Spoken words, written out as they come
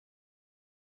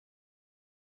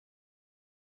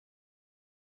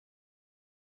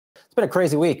It's been a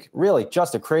crazy week, really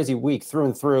just a crazy week through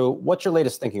and through. What's your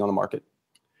latest thinking on the market?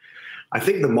 I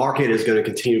think the market is going to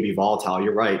continue to be volatile.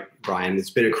 You're right, Brian. It's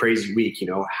been a crazy week.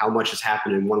 How much has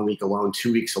happened in 1 week alone,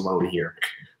 2 weeks alone here.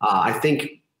 I think,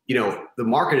 the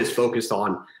market is focused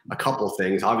on a couple of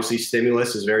things. Obviously,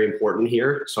 stimulus is very important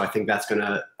here. So I think that's going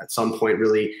to, at some point,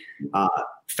 really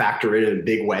factor in a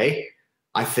big way.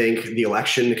 I think the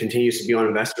election continues to be on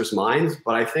investors' minds.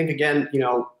 But I think, again,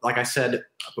 like I said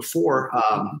before,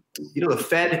 the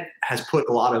Fed has put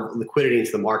a lot of liquidity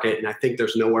into the market, and I think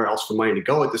there's nowhere else for money to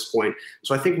go at this point.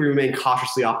 So I think we remain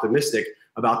cautiously optimistic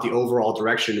about the overall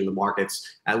direction in the markets,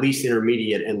 at least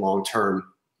intermediate and long term.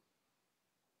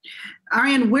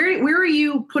 Arian, where are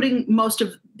you putting most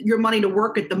of your money to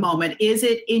work at the moment? Is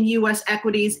it in U.S.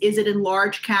 equities? Is it in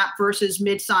large cap versus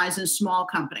mid-size and small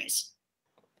companies?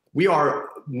 We are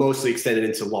mostly extended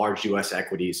into large U.S.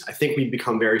 equities. I think we've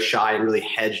become very shy and really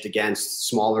hedged against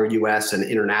smaller U.S. and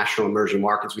international emerging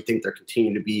markets. We think there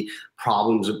continue to be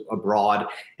problems abroad,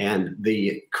 and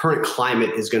the current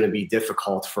climate is going to be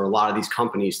difficult for a lot of these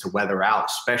companies to weather out,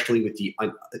 especially with the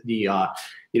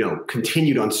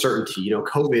continued uncertainty.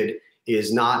 COVID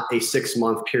is not a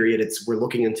 6-month period. We're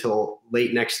looking until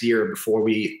late next year before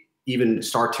we even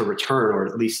start to return, or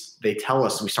at least they tell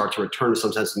us we start to return to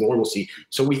some sense of normalcy.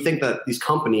 So we think that these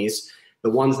companies, the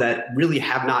ones that really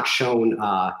have not shown,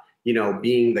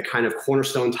 being the kind of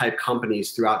cornerstone type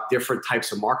companies throughout different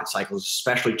types of market cycles,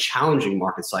 especially challenging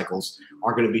market cycles,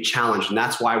 are going to be challenged. And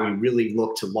that's why we really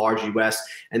look to large US.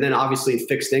 And then obviously in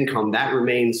fixed income, that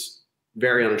remains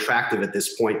very unattractive at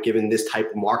this point, given this type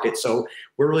of market. So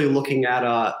we're really looking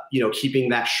at, keeping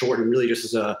that short and really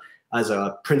just as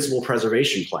a principal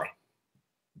preservation play.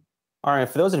 All right,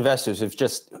 for those investors who've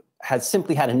just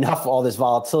simply had enough of all this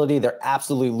volatility, they're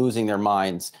absolutely losing their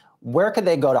minds. Where could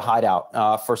they go to hide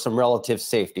out for some relative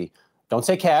safety? Don't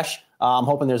say cash. I'm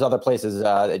hoping there's other places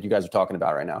that you guys are talking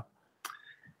about right now.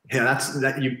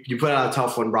 Yeah, you put out a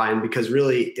tough one, Brian, because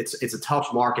really it's a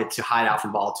tough market to hide out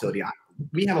from volatility.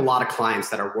 We have a lot of clients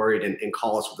that are worried and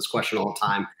call us with this question all the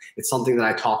time. It's something that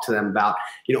I talk to them about,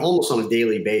 almost on a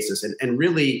daily basis. And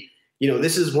really,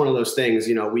 this is one of those things,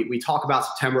 we talk about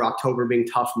September, October being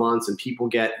tough months, and people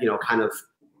get, kind of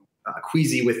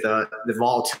queasy with the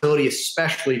volatility,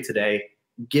 especially today,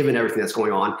 given everything that's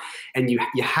going on. And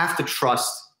you have to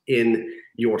trust in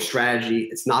your strategy.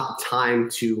 It's not the time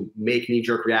to make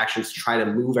knee-jerk reactions to try to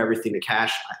move everything to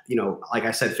cash. Like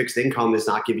I said, fixed income is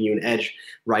not giving you an edge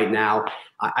right now.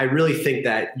 I really think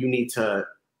that you need to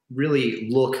really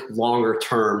look longer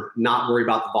term, not worry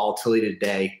about the volatility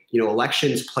today.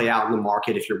 Elections play out in the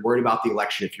market. If you're worried about the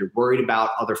election, if you're worried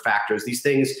about other factors, these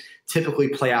things typically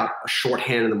play out a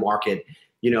shorthand in the market.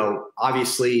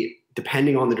 Obviously,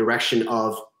 depending on the direction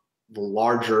of the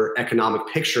larger economic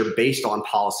picture based on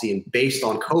policy and based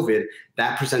on COVID,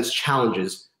 that presents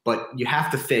challenges. But you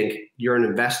have to think you're an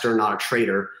investor, not a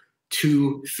trader.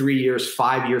 2, 3 years,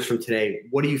 5 years from today,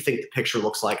 what do you think the picture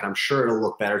looks like? And I'm sure it'll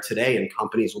look better today, and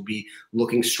companies will be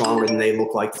looking stronger than they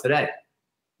look like today.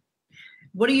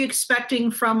 What are you expecting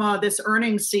from this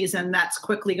earnings season that's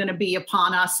quickly going to be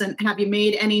upon us? And have you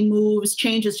made any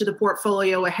changes to the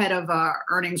portfolio ahead of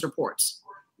earnings reports?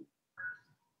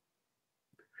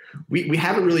 We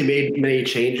haven't really made many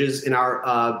changes in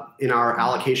our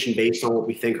allocation based on what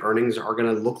we think earnings are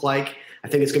going to look like. I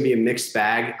think it's going to be a mixed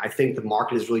bag. I think the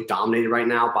market is really dominated right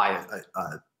now by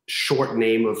a short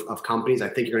name of companies. I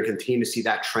think you're going to continue to see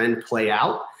that trend play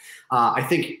out. I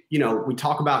think, we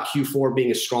talk about Q4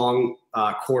 being a strong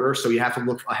quarter, so you have to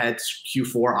look ahead to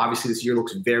Q4. Obviously, this year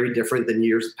looks very different than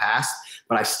years past,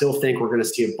 but I still think we're going to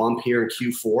see a bump here in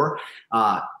Q4.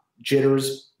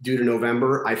 Jitters due to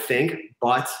November, I think,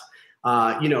 but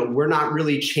we're not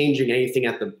really changing anything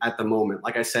at the moment.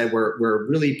 Like I said, we're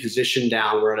really positioned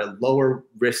down. We're at a lower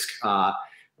risk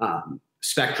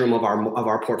spectrum of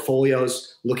our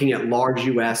portfolios, looking at large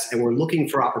US, and we're looking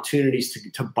for opportunities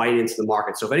to bite into the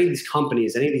market. So if any of these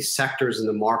companies, any of these sectors in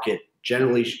the market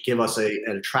generally give us an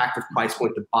attractive price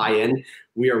point to buy in,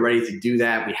 we are ready to do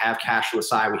that. We have cash on the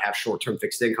side. We have short-term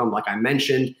fixed income, like I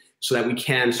mentioned, so that we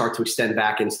can start to extend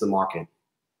back into the market.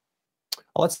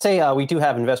 Let's say we do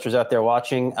have investors out there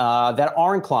watching that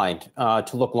are inclined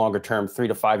to look longer term, 3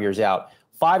 to 5 years out.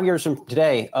 5 years from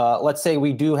today, let's say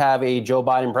we do have a Joe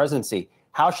Biden presidency.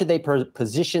 How should they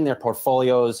position their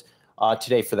portfolios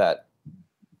today for that?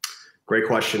 Great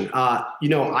question.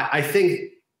 I think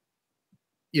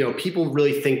people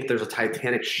really think there's a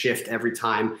titanic shift every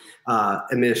time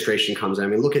administration comes in. I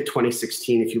mean, look at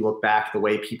 2016. If you look back, the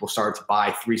way people started to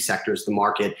buy 3 sectors of the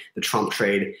market, the Trump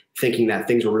trade, thinking that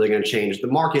things were really going to change. The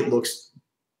market looks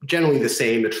generally the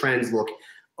same. The trends look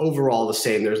overall the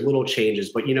same. There's little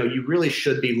changes, but you really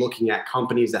should be looking at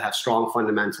companies that have strong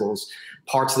fundamentals,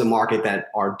 parts of the market that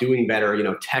are doing better.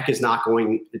 Tech is not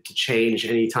going to change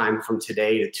anytime from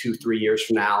today to 2-3 years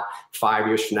from now, 5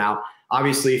 years from now.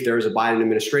 Obviously, if there is a Biden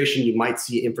administration, you might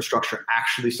see infrastructure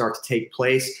actually start to take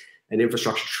place. An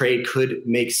infrastructure trade could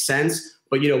make sense.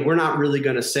 But, we're not really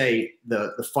going to say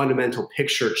the fundamental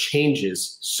picture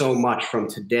changes so much from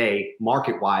today,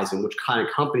 market-wise, and which kind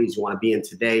of companies you want to be in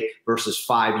today versus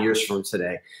 5 years from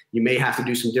today. You may have to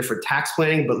do some different tax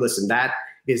planning, but listen, that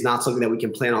is not something that we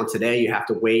can plan on today. You have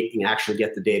to wait and actually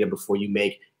get the data before you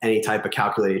make any type of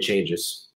calculated changes.